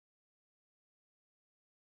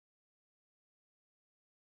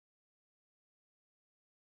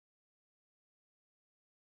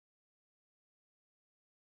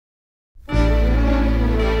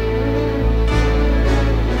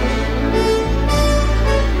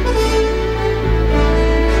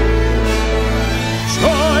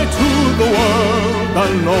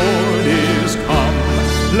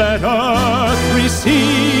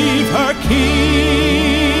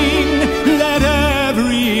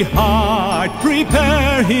every heart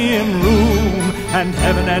prepare him room, and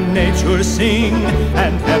heaven and nature sing,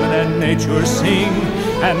 and heaven and nature sing,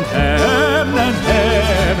 and heaven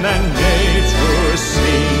and nature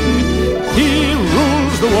sing. He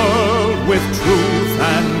rules the world with truth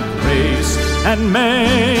and grace, and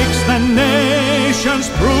makes the nations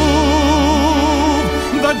prove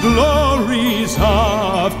the glories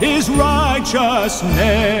of his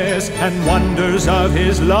righteousness, and wonders of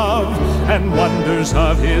his love, and wonders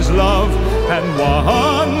of his love, and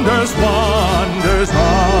wonders, wonders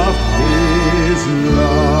of his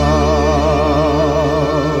love.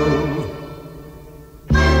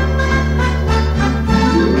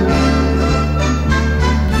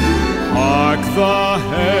 Hark, the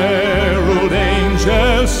herald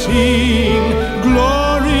angels sing,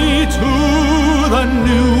 glory to the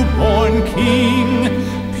newborn King.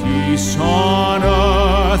 Peace on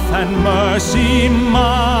earth and mercy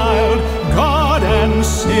mild, God and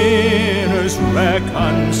sinners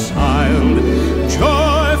reconciled.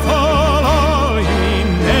 Joyful all ye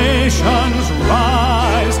nations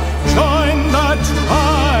rise, join the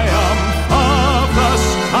triumph of the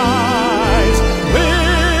skies.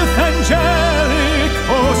 With angelic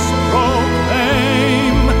hosts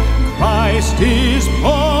proclaim, Christ is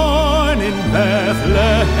born in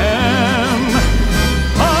Bethlehem.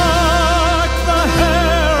 Hark, the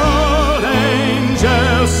herald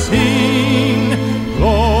angels sing,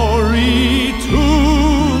 glory to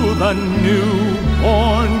the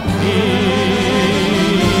newborn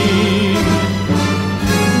King.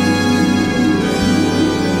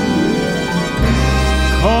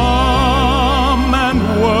 Come and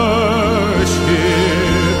worship,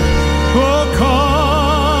 oh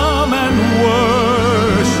come and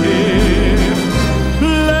worship.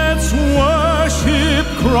 Let's worship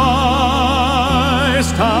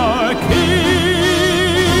Christ our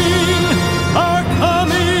King, our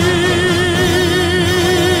coming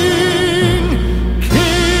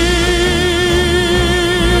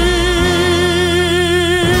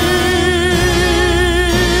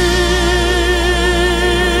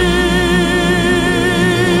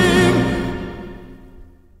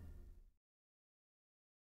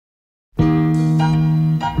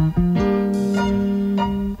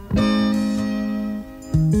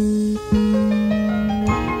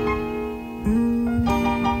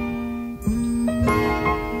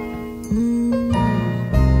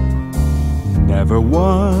Never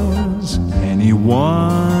was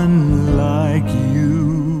anyone like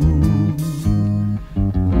you,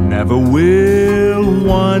 never will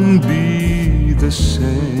one be the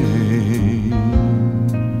same.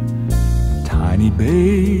 Tiny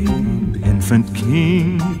babe, infant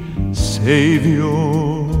king, savior,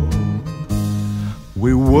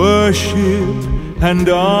 we worship and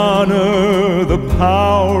honor the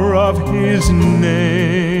power of his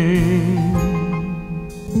name.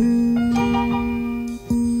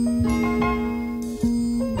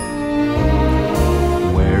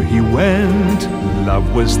 He went,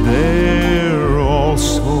 love was there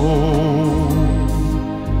also.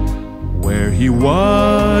 Where he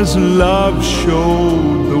was, love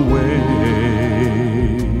showed the way.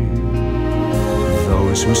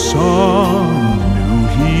 Those who saw knew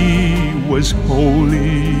he was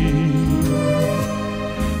holy,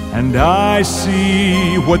 and I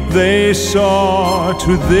see what they saw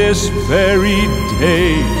to this very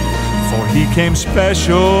day. For he came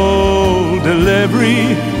special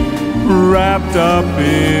delivery, wrapped up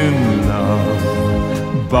in love,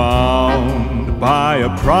 bound by a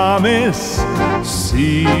promise,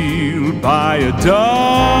 sealed by a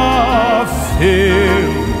dove,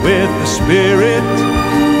 filled with the Spirit,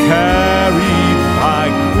 carried by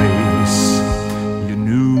grace. You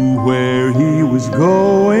knew where he was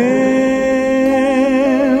going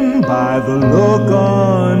by the look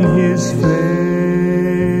on his face.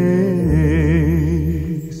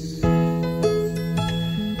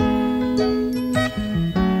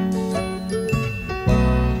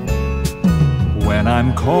 When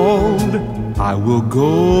I'm called, I will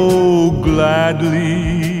go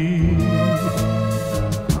gladly.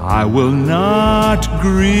 I will not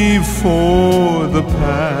grieve for the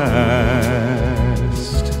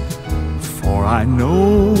past, for I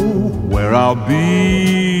know where I'll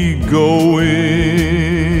be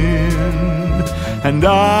going, and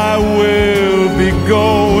I will be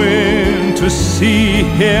going to see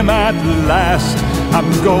him at last.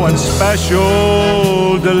 I'm going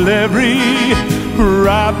special delivery,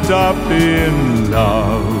 wrapped up in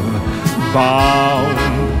love, bound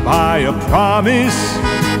by a promise,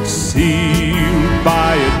 sealed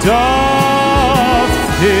by a dove,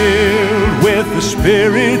 filled with the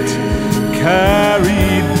Spirit,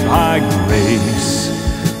 carried by grace.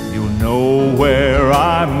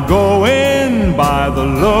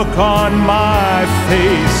 look on my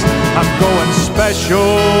face. I'm going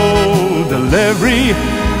special delivery,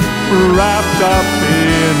 wrapped up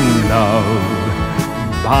in love,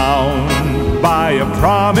 bound by a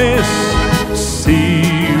promise,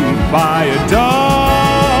 sealed by a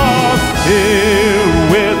dove,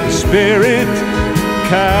 filled with the Spirit,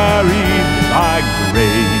 carried by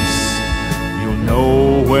grace. You'll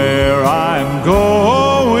know where I'm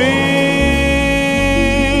going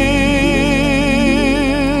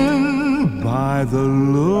by the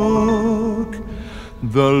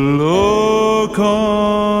look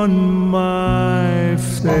on my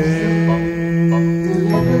face.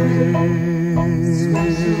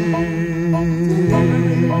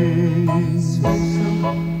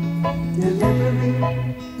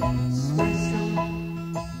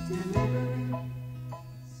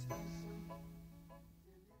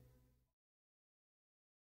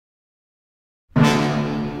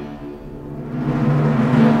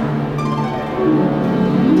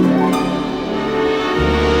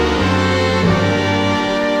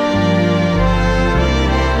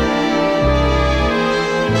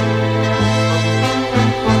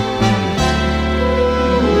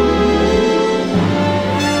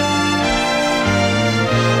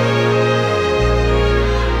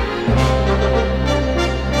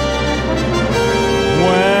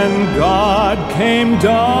 Came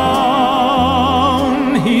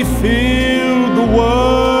down, he filled the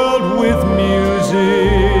world with music,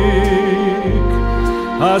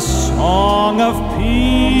 a song of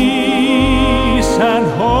peace and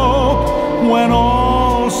hope when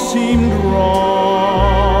all seemed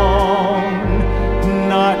wrong,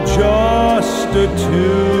 not just a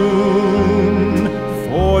tune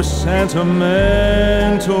for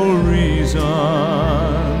sentimental reasons.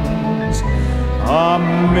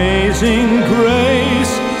 Amazing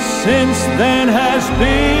grace since then has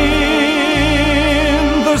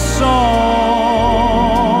been the song.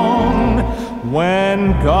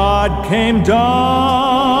 When God came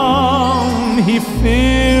down, he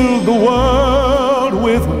filled the world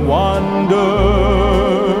with wonder,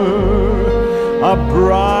 a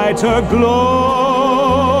brighter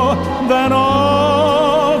glow than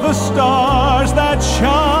all the stars that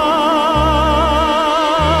shine.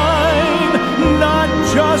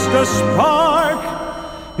 Just a spark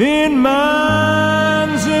in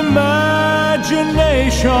man's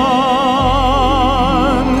imagination.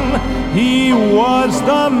 He was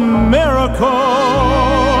the miracle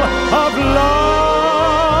of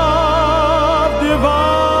love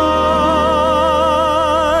divine.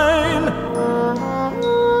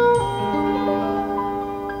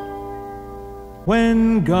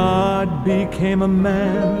 When God became a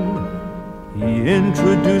man, he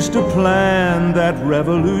introduced a plan that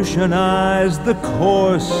revolutionized the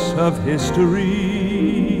course of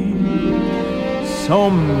history. So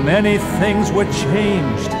many things were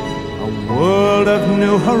changed. A world of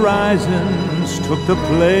new horizons took the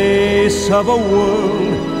place of a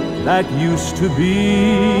world that used to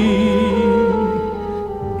be.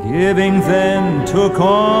 Giving then took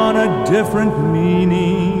on a different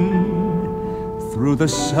meaning. Through the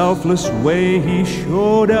selfless way he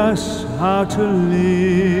showed us how to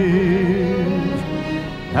live.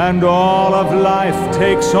 And all of life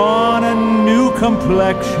takes on a new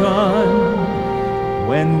complexion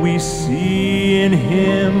when we see in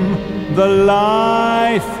him the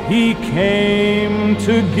life he came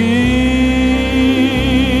to give.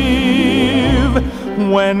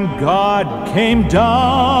 When God came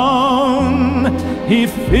down, he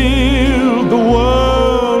filled the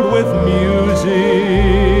world with music,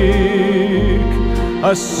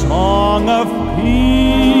 a song of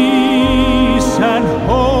peace and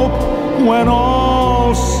hope when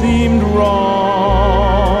all seemed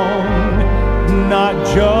wrong, not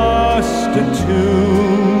just a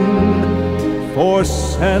tune for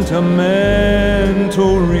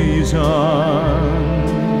sentimental reasons.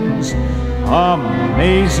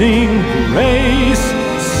 Amazing grace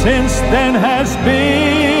since then has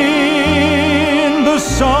been the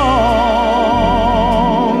song.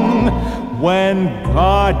 When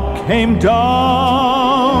God came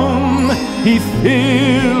down, he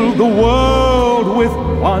filled the world with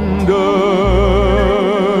wonder,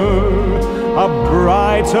 a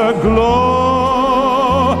brighter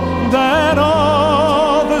glow than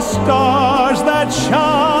all the stars that shine,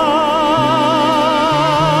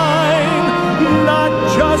 not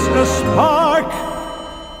just a spark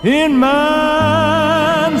in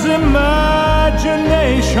man's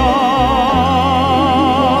imagination.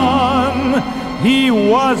 He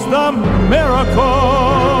was the miracle.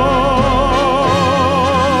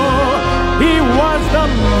 He was the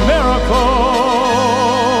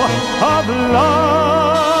miracle of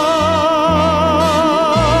love.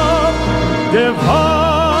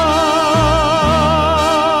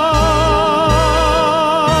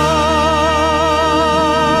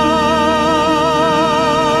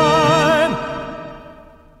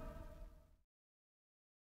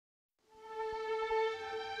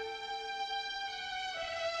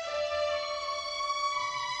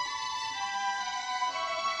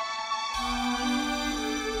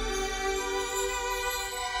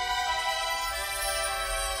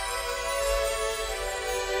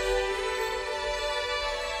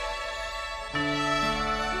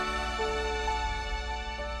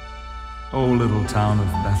 O little town of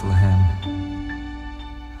Bethlehem,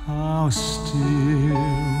 how still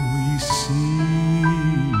we see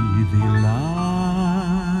thee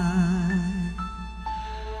lie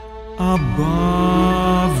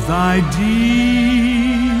above thy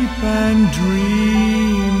deep and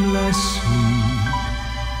dreamless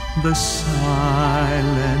sleep. The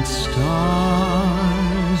silent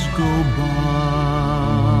stars go by,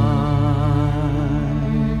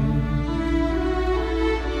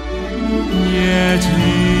 yet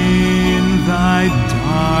in thy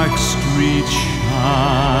dark street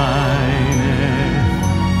shineth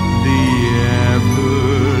the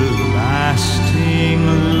everlasting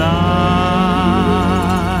light.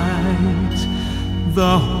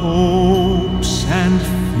 The hopes and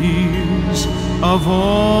fears of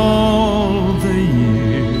all the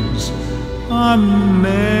years are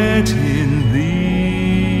met in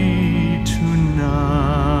thee tonight.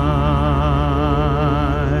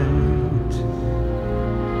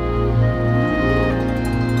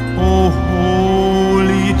 O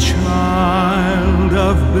holy child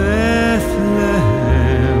of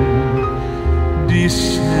Bethlehem,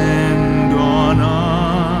 descend on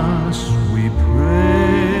us, we pray.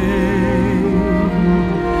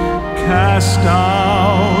 Cast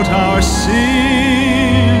out our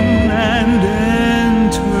sin and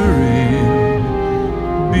enter in.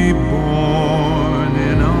 Be born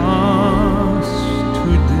in us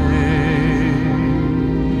today.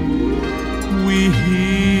 We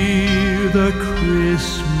hear the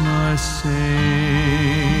Christmas angels,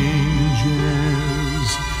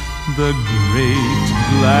 the great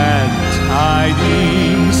glad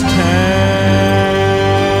tidings tell.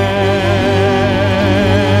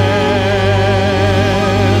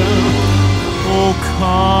 Oh,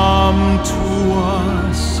 come to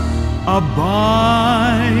us,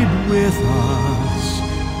 abide with us,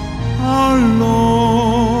 our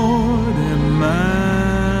Lord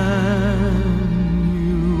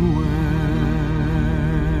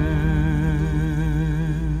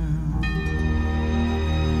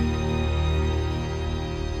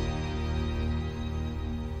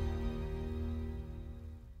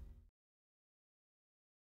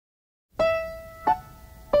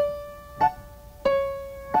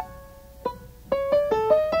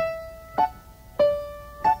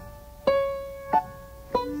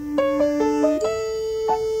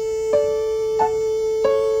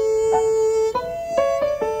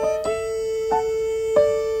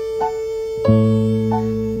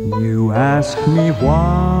Ask me why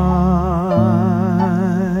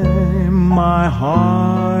my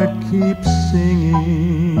heart keeps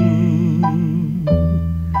singing,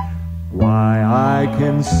 why I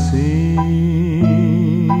can sing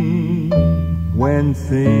when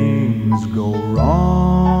things go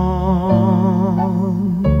wrong.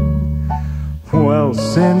 Well,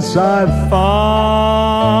 since I've found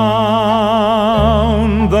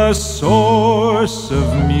the source of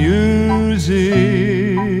music,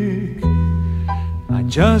 I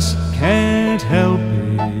just can't help it.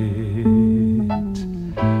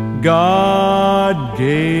 God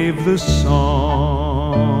gave the song.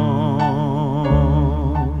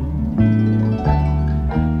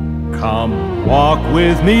 Come walk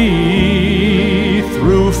with me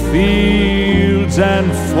through fields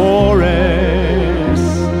and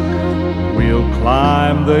forests. We'll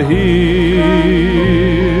climb the hills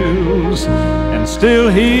and still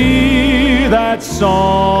hear that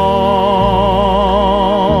song.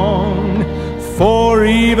 For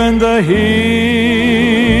even the hills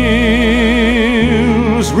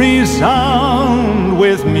resound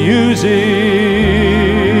with music.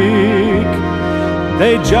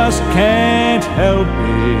 They just can't help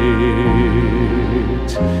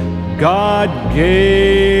it. God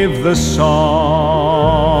gave the song.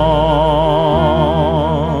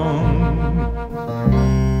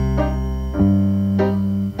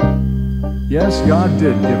 Yes, God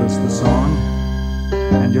did give us the song.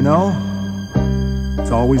 And you know,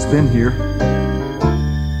 it's always been here.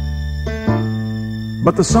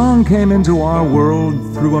 But the song came into our world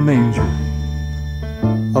through a manger,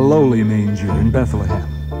 a lowly manger in Bethlehem.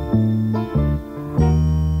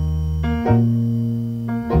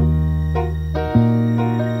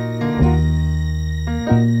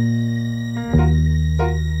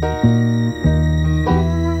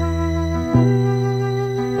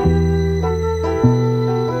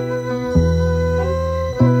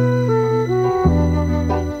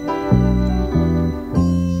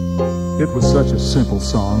 It was such a simple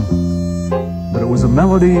song, but it was a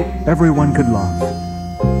melody everyone could love.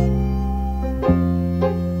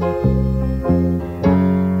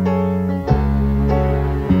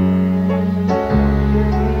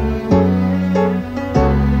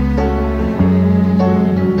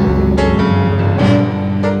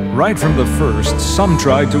 Right from the first, some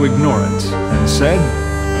tried to ignore it and said,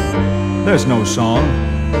 "There's no song.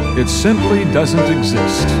 It simply doesn't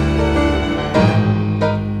exist."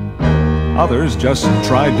 Others just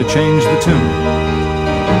tried to change the tune.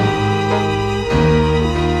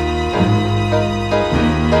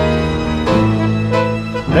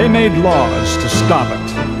 They made laws to stop it.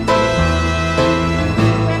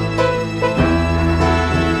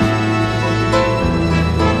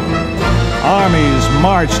 Armies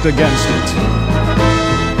marched against it.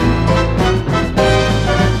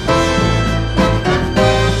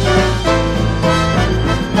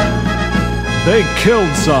 They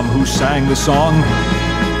killed some who sang the song.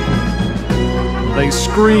 They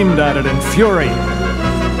screamed at it in fury.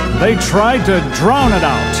 They tried to drown it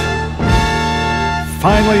out.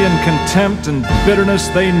 Finally, in contempt and bitterness,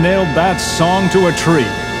 they nailed that song to a tree.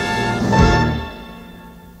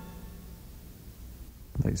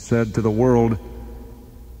 They said to the world,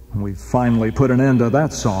 "We finally put an end to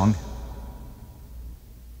that song."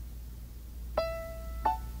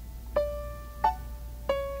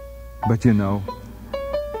 But you know,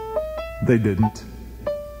 they didn't.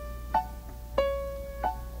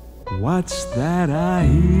 What's that I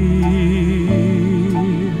hear?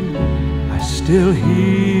 I still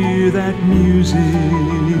hear that music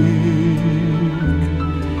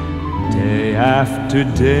day after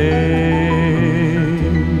day.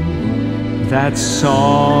 That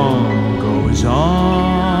song goes on,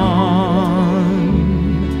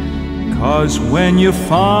 'cause when you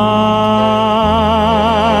find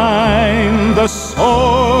the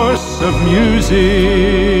source of music,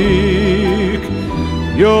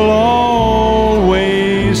 you'll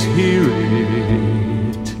always hear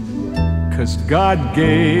it, 'cause God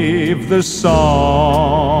gave the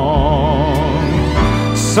song.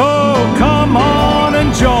 So come on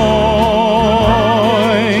and join,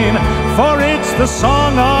 for it's the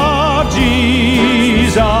song of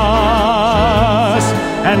Jesus,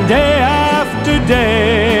 and day after day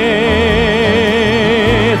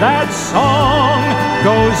that song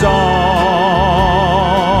goes on.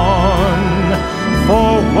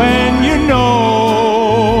 For when you know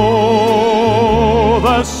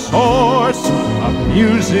the source of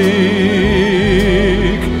music,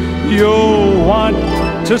 you'll want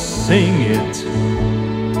to sing it,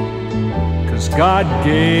 'cause God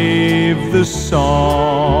gave the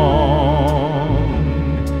song.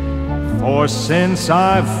 For since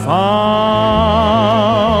I've found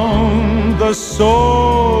the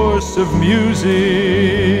source of music,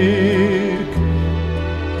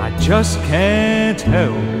 I just can't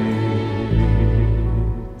help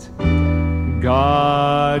it.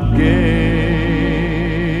 God gave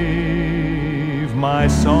my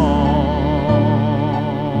song.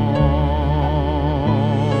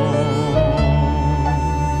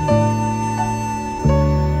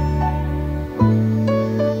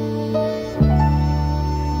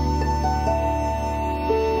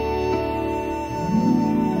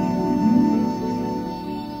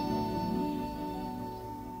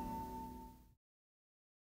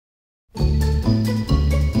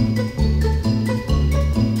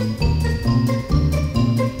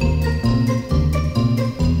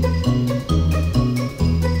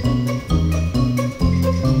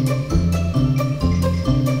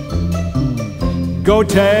 Go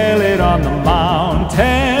tell it on the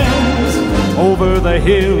mountains, over the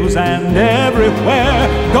hills and everywhere.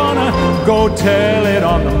 Gonna go tell it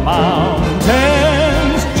on the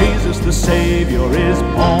mountains, Jesus the Savior is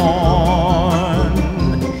born.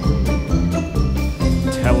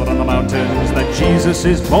 Tell it on the mountains that Jesus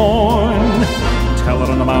is born. Tell it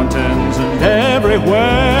on the mountains and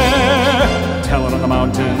everywhere. Tell it on the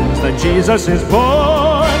mountains that Jesus is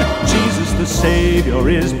born. Jesus the Savior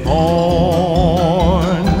is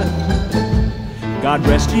born. God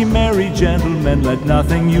rest ye merry gentlemen, let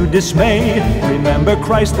nothing you dismay. Remember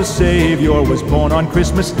Christ the Savior was born on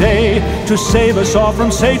Christmas Day, to save us all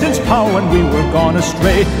from Satan's power when we were gone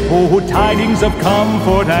astray. Oh, tidings of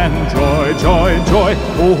comfort and joy, joy, joy.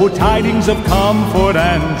 Oh, tidings of comfort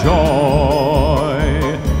and joy.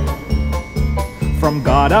 From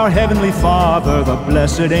God our Heavenly Father the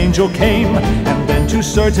blessed angel came, and then to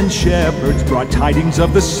certain shepherds brought tidings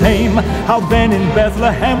of the same, how then in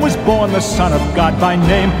Bethlehem was born the Son of God by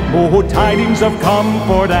name. Oh, tidings of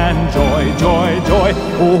comfort and joy, joy, joy.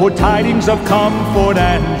 Oh, tidings of comfort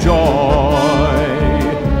and joy.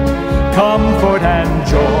 Comfort and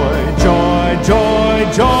joy, joy, joy,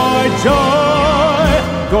 joy, joy.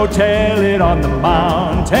 Go tell it on the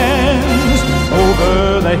mountains,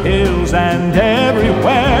 over the hills and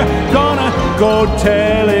everywhere. Gonna go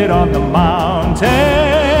tell it on the mountains,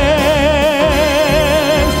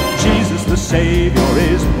 Jesus the Savior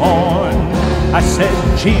is born. I said,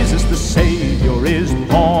 Jesus the Savior is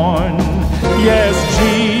born. Yes,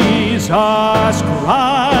 Jesus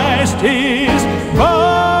Christ is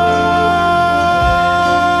born.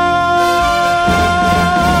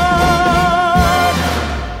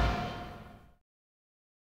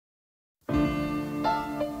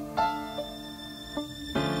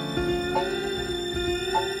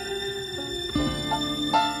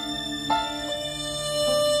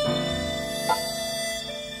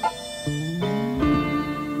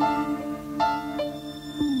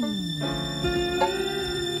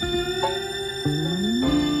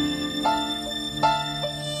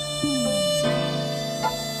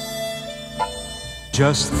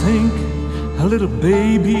 Just think, a little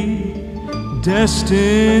baby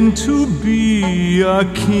destined to be a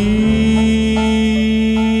king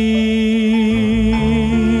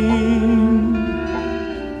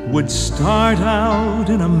would start out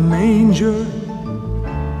in a manger.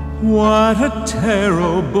 What a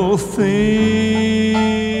terrible thing.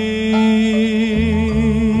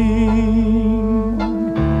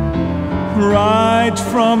 Right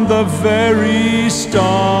from the very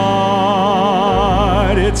start,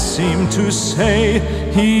 it seemed to say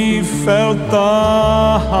he felt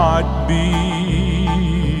the heartbeat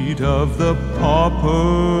of the pauper,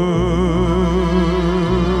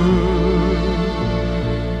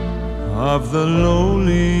 of the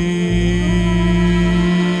lowly,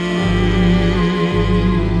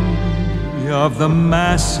 of the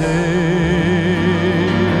masses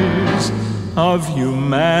of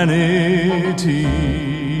humanity.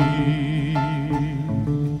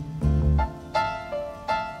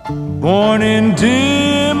 Born in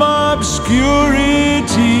dim obscurity,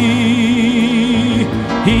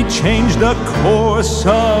 he changed the course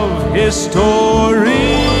of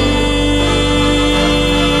history.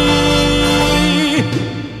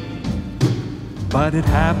 But it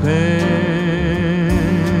happened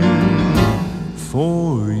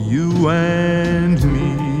for you and me.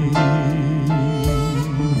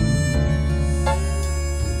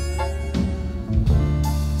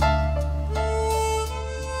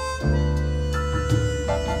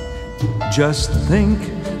 Just think,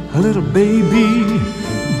 a little baby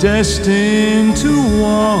destined to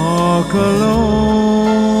walk alone.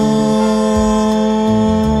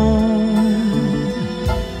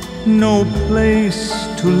 No place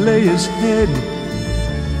to lay his head,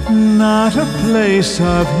 not a place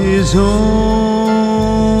of his own.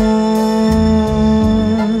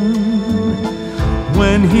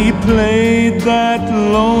 When he played that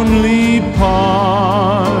lonely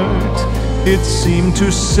part, it seemed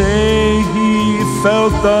to say he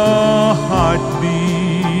felt the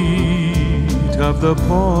heartbeat of the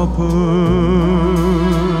pauper,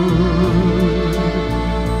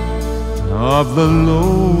 of the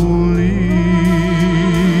lowly,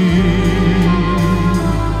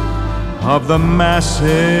 of the masses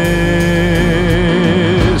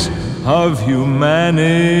of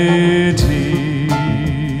humanity.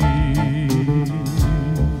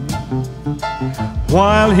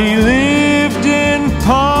 While he lived in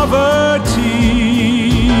poverty,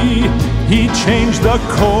 he changed the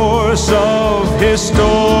course of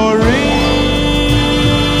history.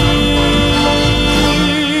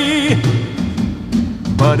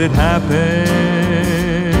 But it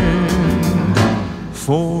happened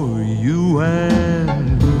for you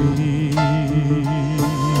and me,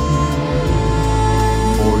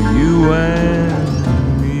 for you and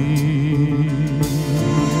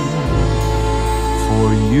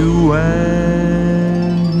you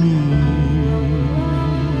and me.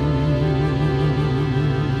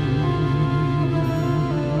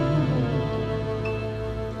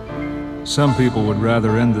 Some people would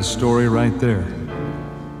rather end the story right there,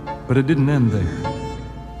 but it didn't end there.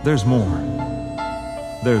 There's more.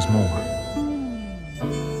 There's more.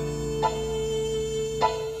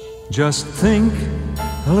 Just think,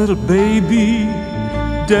 a little baby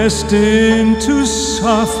destined to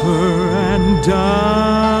suffer and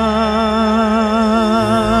die.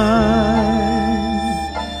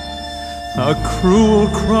 A cruel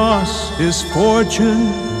cross his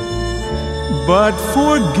fortune, but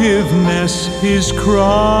forgiveness his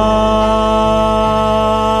cry.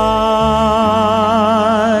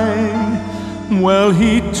 Well,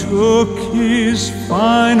 he took his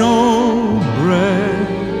final breath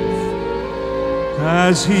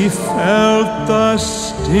as he felt the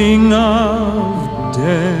sting of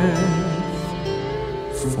death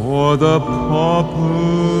for the pauper,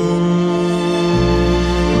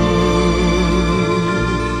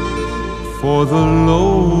 for the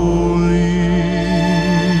lowly,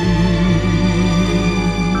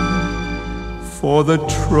 for the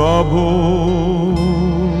trouble,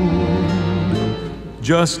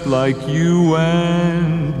 just like you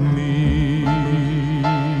and me.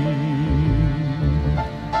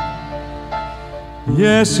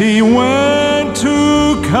 Yes, he went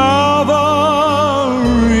to Calvary,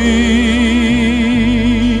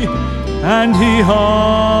 and he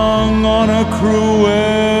hung on a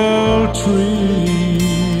cruel tree.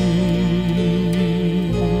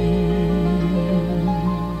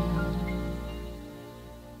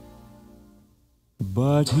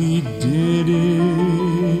 But he did it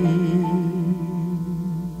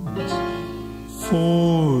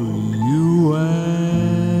for you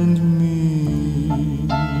and me,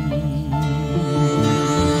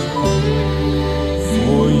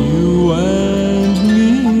 for you and me,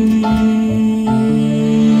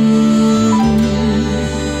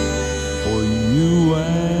 for you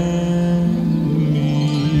and me.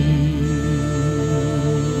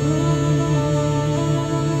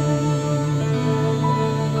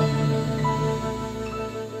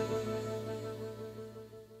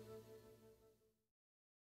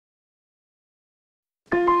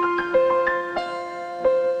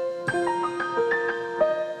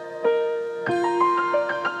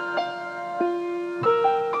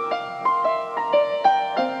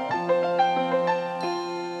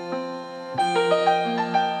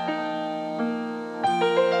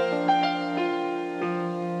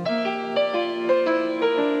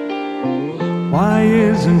 Why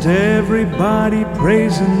isn't everybody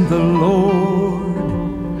praising the Lord?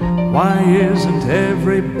 Why isn't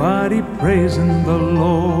everybody praising the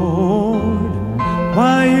Lord?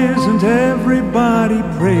 Why isn't everybody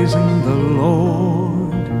praising the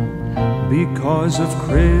Lord? Because of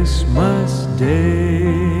Christmas Day.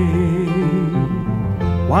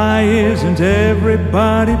 Why isn't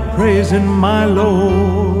everybody praising my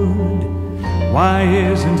Lord? Why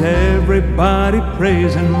isn't everybody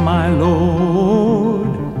praising my Lord?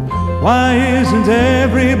 Why isn't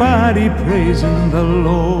everybody praising the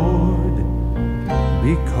Lord?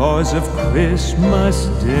 Because of Christmas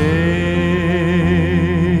Day.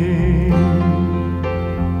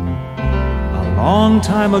 A long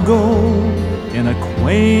time ago, in a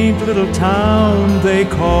quaint little town they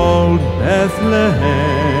called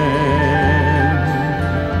Bethlehem,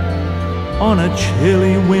 on a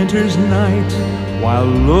chilly winter's night, while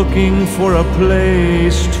looking for a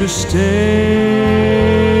place to stay,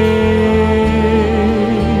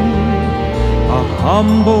 a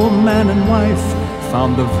humble man and wife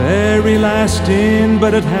found the very last inn,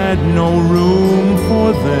 but it had no room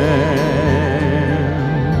for them.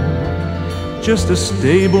 Just a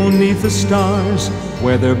stable 'neath the stars,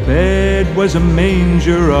 where their bed was a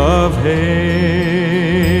manger of hay.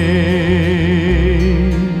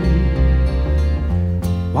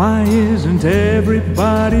 Why isn't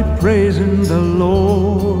everybody praising the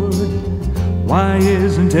Lord? Why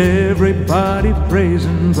isn't everybody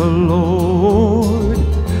praising the Lord?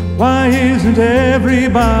 Why isn't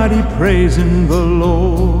everybody praising the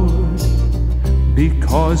Lord?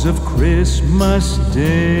 Because of Christmas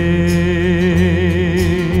Day.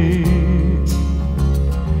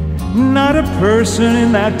 Not a person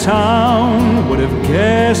in that town would have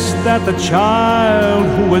guessed that the child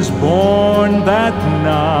who was born that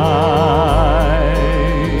night,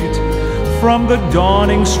 from the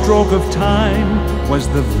dawning stroke of time, was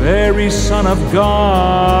the very Son of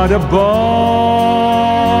God above.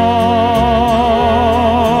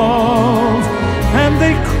 And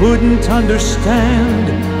they couldn't understand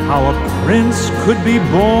how a prince could be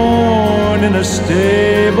born in a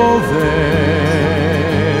stable there.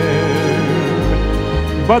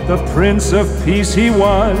 But the Prince of Peace he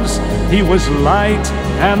was light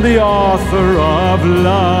and the author of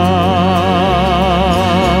love.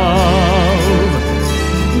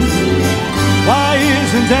 Why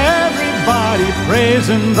isn't everybody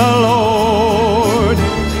praising the Lord?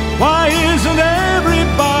 Why isn't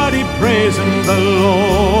everybody praising the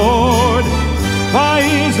Lord? Why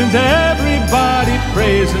isn't everybody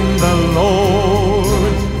praising the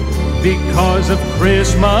Lord? Because of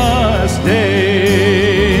Christmas Day.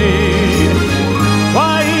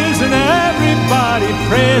 Why isn't everybody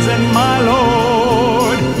praising my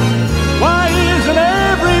Lord? Why isn't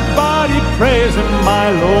everybody praising my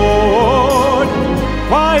Lord?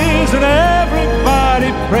 Why isn't everybody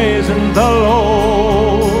praising the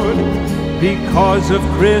Lord? Because of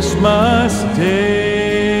Christmas Day.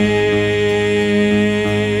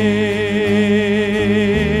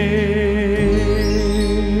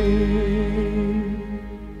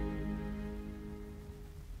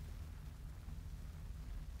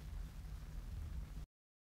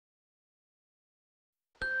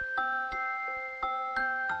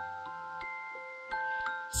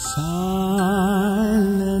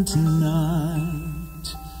 Silent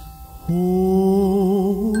night,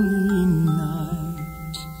 holy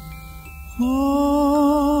night,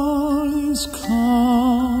 all is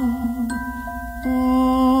calm,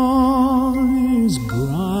 all is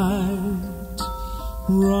bright,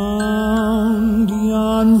 round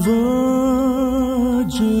yon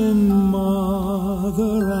virgin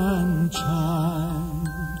mother and child.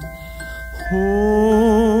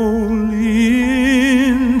 Holy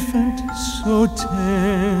infant, so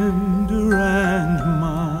tender and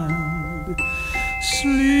mild,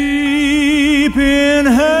 sleep in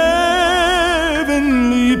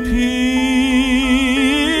heavenly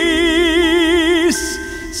peace,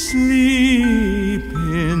 sleep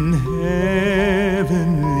in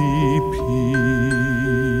heavenly peace.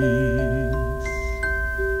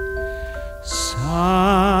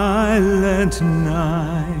 Silent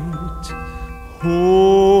night,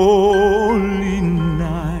 holy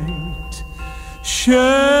night,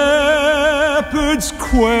 shepherds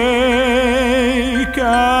quake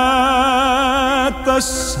at the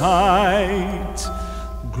sight.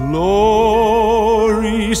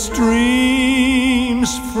 Glory streams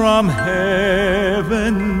from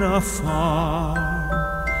heaven afar.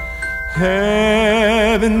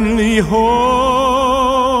 Heavenly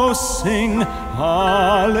hosts sing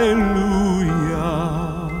hallelujah.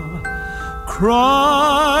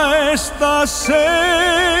 Christ the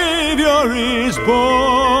Savior is born.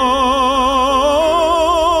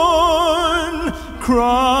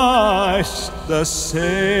 Christ the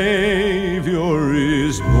Savior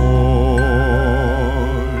is born.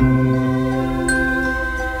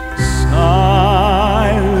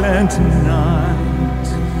 Silent night,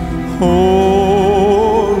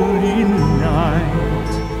 holy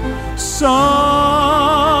night,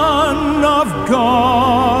 Son of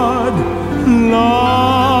God,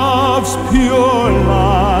 love's pure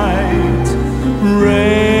light,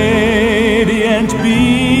 radiant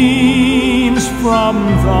beams from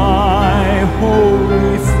thy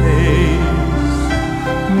holy face.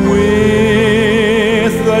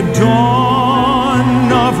 With the dawn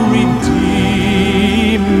of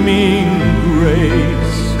redeeming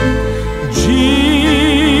grace,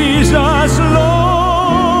 Jesus,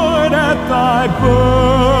 Lord, at thy birth,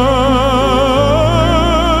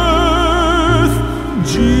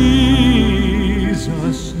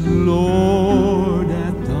 Jesus, Lord,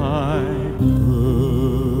 at thy birth.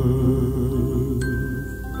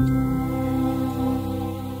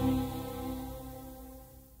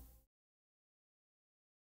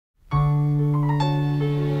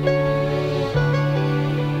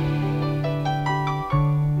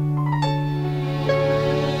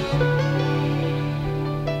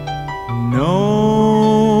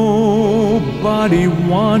 Nobody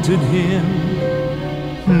wanted him,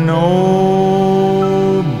 nobody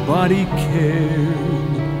cared.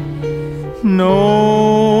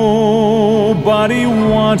 Nobody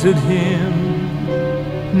wanted him,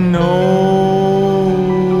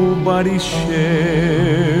 nobody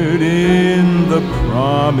shared in the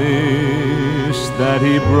promise that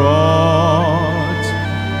he brought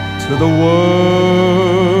to the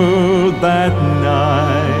world that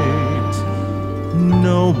night.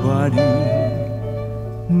 Nobody,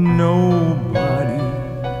 nobody,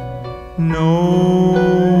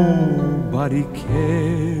 nobody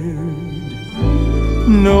cared.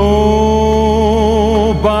 Nobody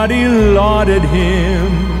lauded him,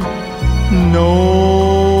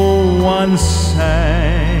 no one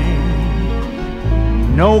sang.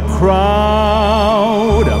 No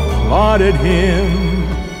crowd applauded him,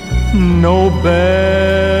 no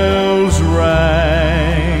bells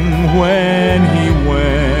rang when he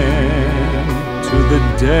went to the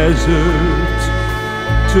desert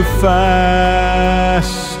to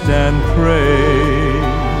fast and pray.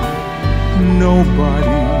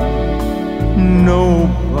 Nobody,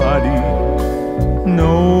 nobody,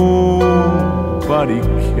 nobody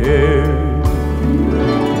cared.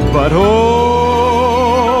 But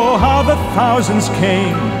oh, how the thousands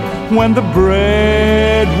came when the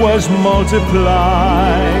bread was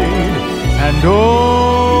multiplied. And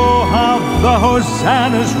oh, how the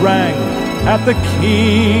hosannas rang at the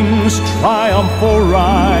King's triumphal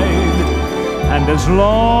ride. And as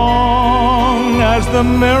long as the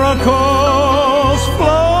miracles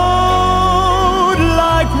flowed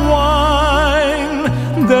like wine,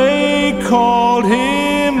 they called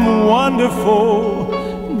him wonderful.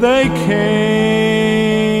 They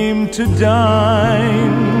came to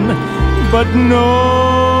dine, but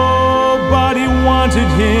nobody wanted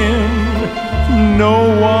him, no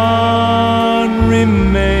one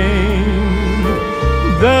remained.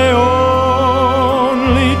 They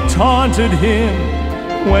only taunted him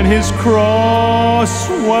when his cross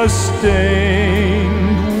was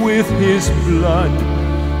stained with his blood,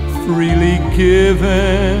 freely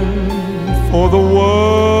given for the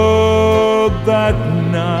world that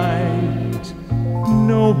night.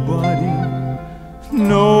 Nobody,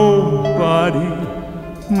 nobody,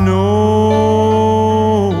 nobody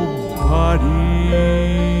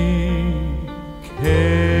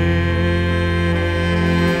cared.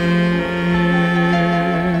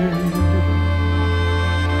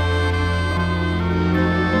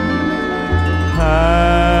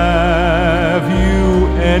 Have you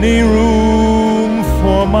any room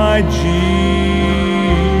for my Jesus?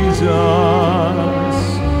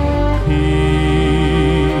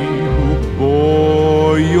 He who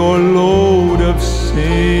bore your load of sin.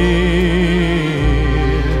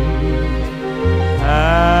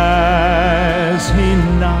 As he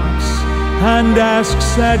knocks and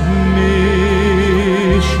asks admission,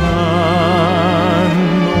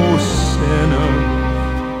 oh sinner,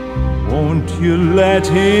 won't you let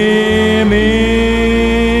him in?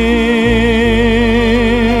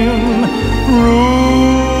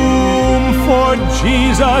 Room for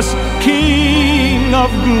Jesus, King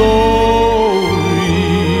of glory.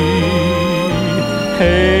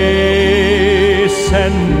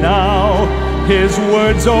 Hasten now, his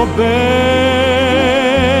words obey.